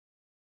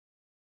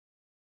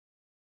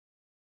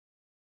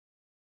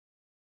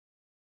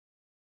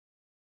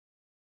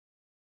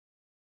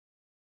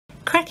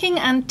Cracking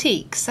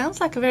antiques sounds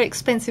like a very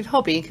expensive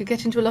hobby. You could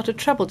get into a lot of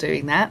trouble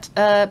doing that,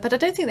 but I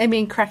don't think they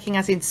mean cracking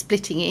as in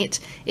splitting it.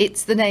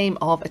 It's the name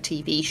of a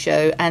TV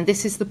show, and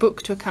this is the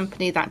book to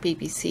accompany that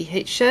BBC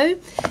hit show,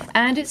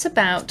 and it's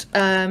about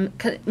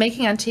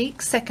making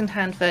antiques,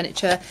 second-hand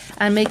furniture,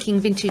 and making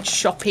vintage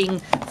shopping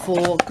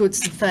for goods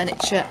and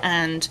furniture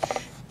and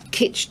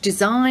kitsch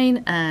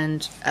design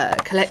and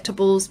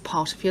collectibles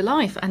part of your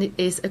life, and it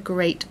is a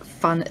great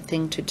fun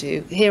thing to do.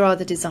 Here are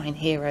the design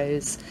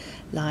heroes,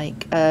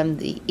 like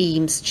the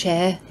Eames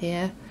chair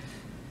here.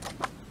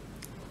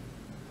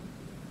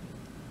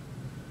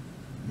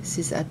 This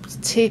is a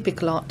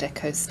typical Art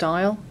Deco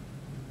style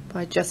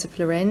by Joseph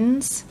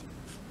Lorenzel,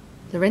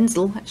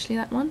 actually,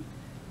 that one.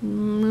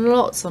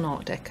 Lots on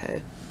Art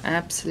Deco.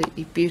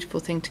 Absolutely beautiful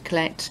thing to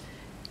collect.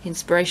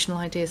 Inspirational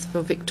ideas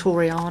for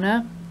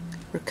Victoriana,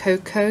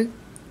 Rococo,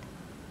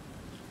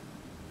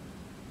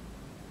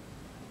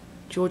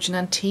 Georgian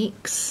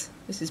antiques.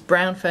 This is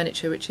brown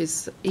furniture, which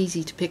is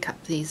easy to pick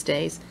up these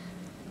days.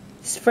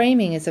 This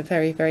framing is a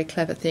very, very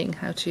clever thing,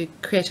 how to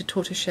create a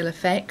tortoiseshell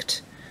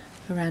effect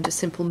around a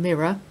simple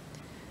mirror,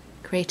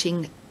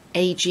 creating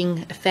aging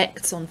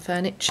effects on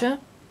furniture,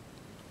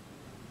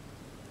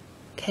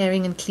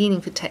 caring and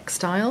cleaning for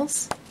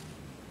textiles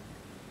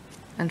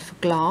and for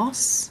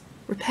glass,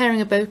 repairing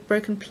a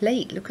broken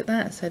plate. Look at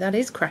that. So that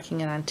is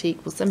cracking an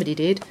antique. Well, somebody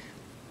did.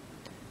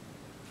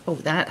 Oh,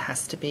 that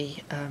has to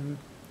be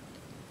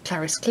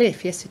Clarice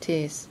Cliff. Yes, it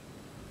is.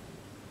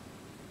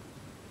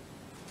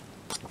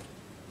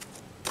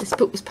 This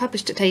book was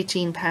published at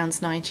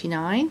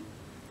 £18.99.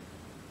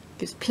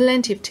 Gives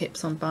plenty of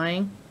tips on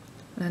buying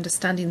and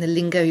understanding the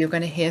lingo you're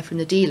going to hear from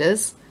the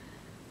dealers.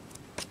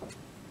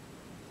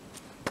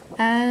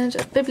 And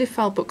at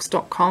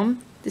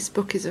bibliophilebooks.com, this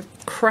book is a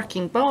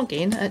cracking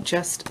bargain at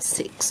just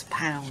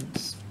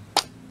 £6.